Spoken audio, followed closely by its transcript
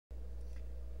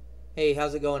Hey,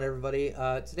 how's it going, everybody?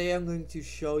 Today I'm going to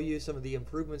show you some of the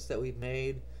improvements that we've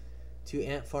made to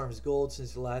Ant Farms Gold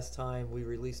since the last time we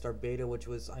released our beta, which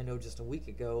was, I know, just a week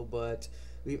ago, but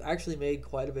we've actually made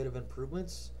quite a bit of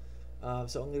improvements.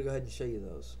 So I'm going to go ahead and show you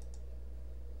those.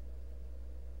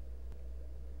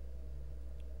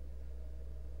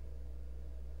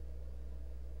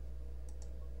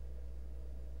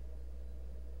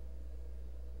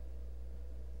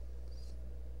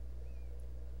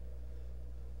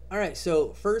 Alright,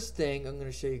 so first thing I'm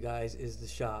going to show you guys is the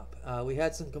shop. We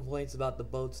had some complaints about the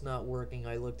boats not working.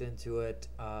 I looked into it.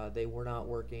 They were not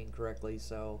working correctly,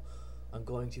 so I'm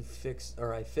going to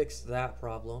I fixed that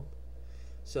problem.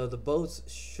 So the boats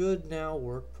should now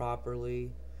work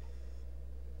properly.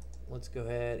 Let's go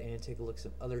ahead and take a look at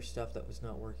some other stuff that was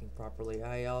not working properly.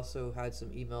 I also had some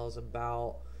emails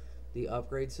about the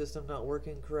upgrade system not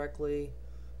working correctly.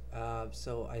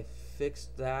 So I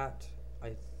fixed that.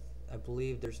 I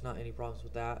believe there's not any problems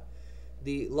with that.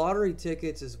 The lottery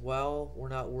tickets as well were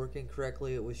not working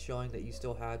correctly. It was showing that you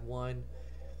still had one.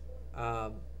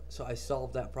 Um, so I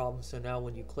solved that problem. So now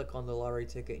when you click on the lottery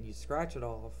ticket and you scratch it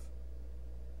off,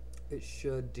 it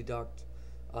should deduct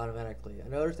automatically.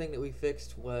 Another thing that we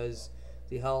fixed was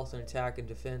the health and attack and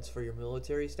defense for your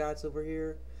military stats over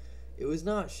here. It was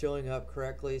not showing up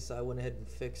correctly, so I went ahead and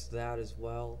fixed that as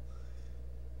well.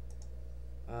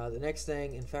 The next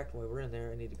thing, in fact, while we're in there,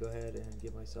 I need to go ahead and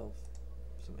give myself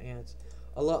some ants.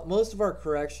 Most of our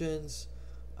corrections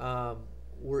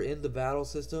were in the battle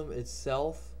system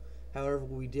itself. However,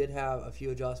 we did have a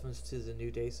few adjustments to the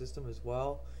new day system as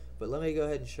well. But let me go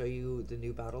ahead and show you the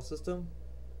new battle system.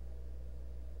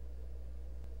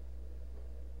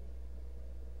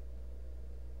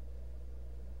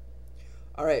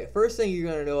 All right, first thing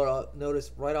you're going to notice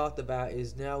right off the bat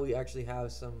is now we actually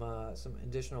have some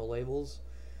additional labels.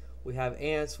 We have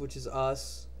ants, which is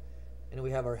us, and we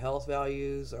have our health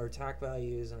values, our attack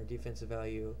values, and our defensive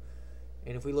value.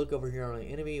 And if we look over here on an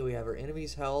enemy, we have our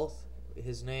enemy's health,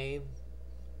 his name,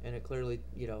 and it clearly,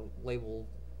 label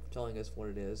telling us what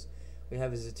it is. We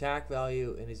have his attack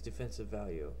value and his defensive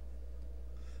value.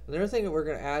 Another thing that we're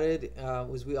going to add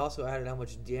was we also added how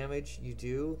much damage you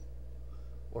do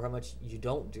or how much you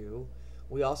don't do.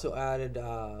 We also added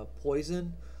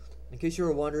poison. In case you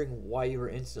were wondering why you were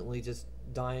instantly just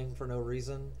dying for no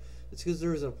reason, it's because there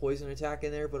was a poison attack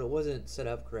in there, but it wasn't set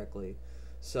up correctly.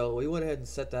 So we went ahead and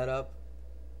set that up.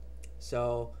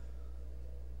 So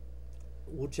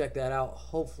we'll check that out.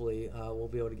 Hopefully, we'll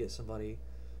be able to get somebody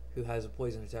who has a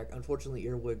poison attack. Unfortunately,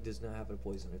 Earwig does not have a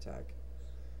poison attack,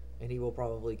 and he will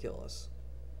probably kill us.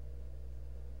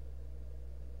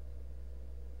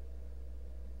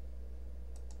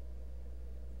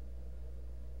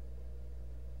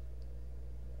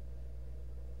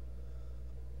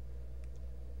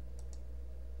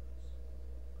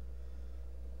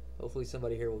 Hopefully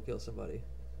somebody here will kill somebody.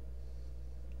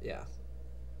 Yeah.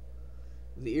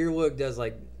 The earwig does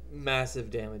like massive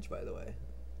damage, by the way.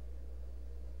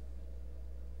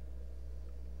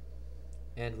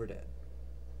 And we're dead.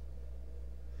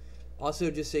 Also,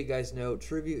 just so you guys know,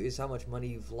 tribute is how much money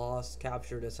you've lost.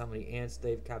 Captured is how many ants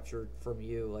they've captured from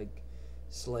you, like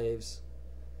slaves,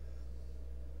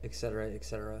 etc.,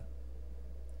 etc.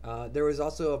 There was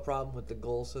also a problem with the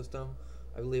goal system.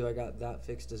 I believe I got that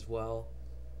fixed as well.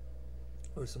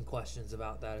 There were some questions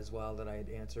about that as well that I had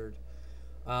answered.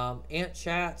 Ant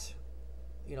chat,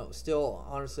 still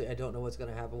honestly, I don't know what's going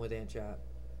to happen with Ant chat.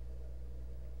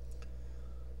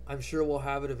 I'm sure we'll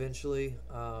have it eventually,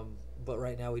 but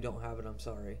right now we don't have it. I'm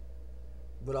sorry,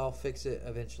 but I'll fix it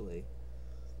eventually.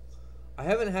 I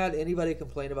haven't had anybody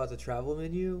complain about the travel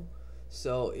menu,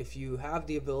 so if you have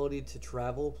the ability to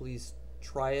travel, please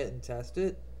try it and test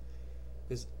it.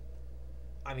 Because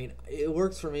I mean, it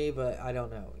works for me, but I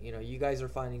don't know. You guys are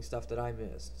finding stuff that I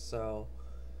missed, so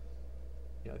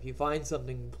if you find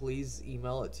something, please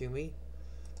email it to me.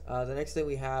 The next thing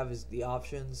we have is the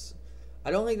options.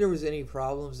 I don't think there was any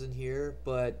problems in here,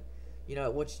 but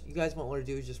what you guys might want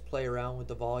to do is just play around with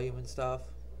the volume and stuff.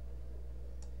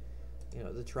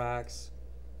 The tracks.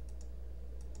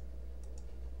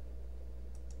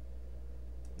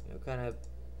 Kind of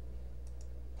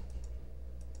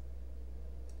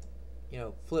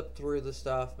flip through the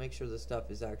stuff, make sure the stuff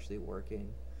is actually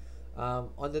working.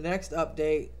 On the next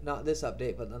update, not this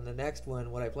update, but on the next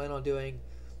one, what I plan on doing,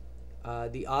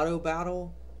 the auto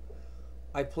battle,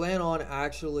 I plan on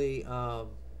actually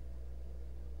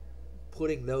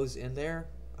putting those in there.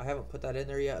 I haven't put that in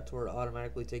there yet to where it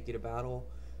automatically take you to battle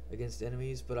against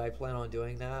enemies, but I plan on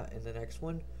doing that in the next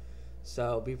one.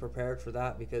 So be prepared for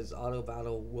that because auto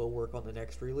battle will work on the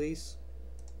next release.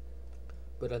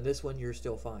 But on this one, you're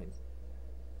still fine.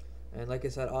 And like I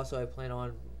said, also I plan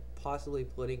on possibly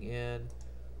putting in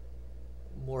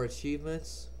more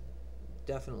achievements.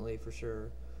 Definitely, for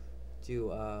sure.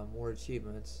 Do more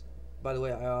achievements. By the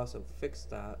way, I also fixed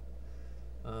that.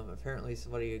 Apparently,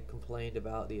 somebody had complained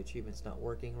about the achievements not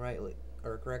working rightly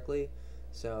or correctly,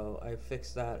 so I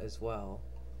fixed that as well.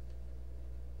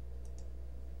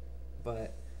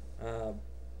 But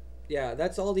yeah,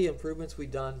 that's all the improvements we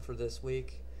done for this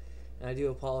week, and I do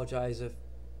apologize if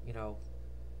you know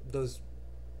those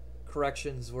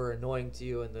corrections were annoying to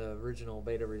you in the original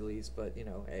beta release. But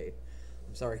hey,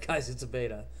 I'm sorry, guys, it's a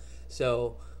beta,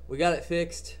 so we got it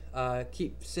fixed.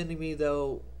 Keep sending me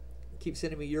though. Keep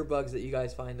sending me your bugs that you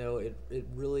guys find though. It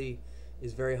really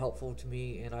is very helpful to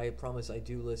me, and I promise I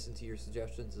do listen to your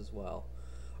suggestions as well.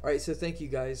 All right, so thank you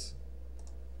guys.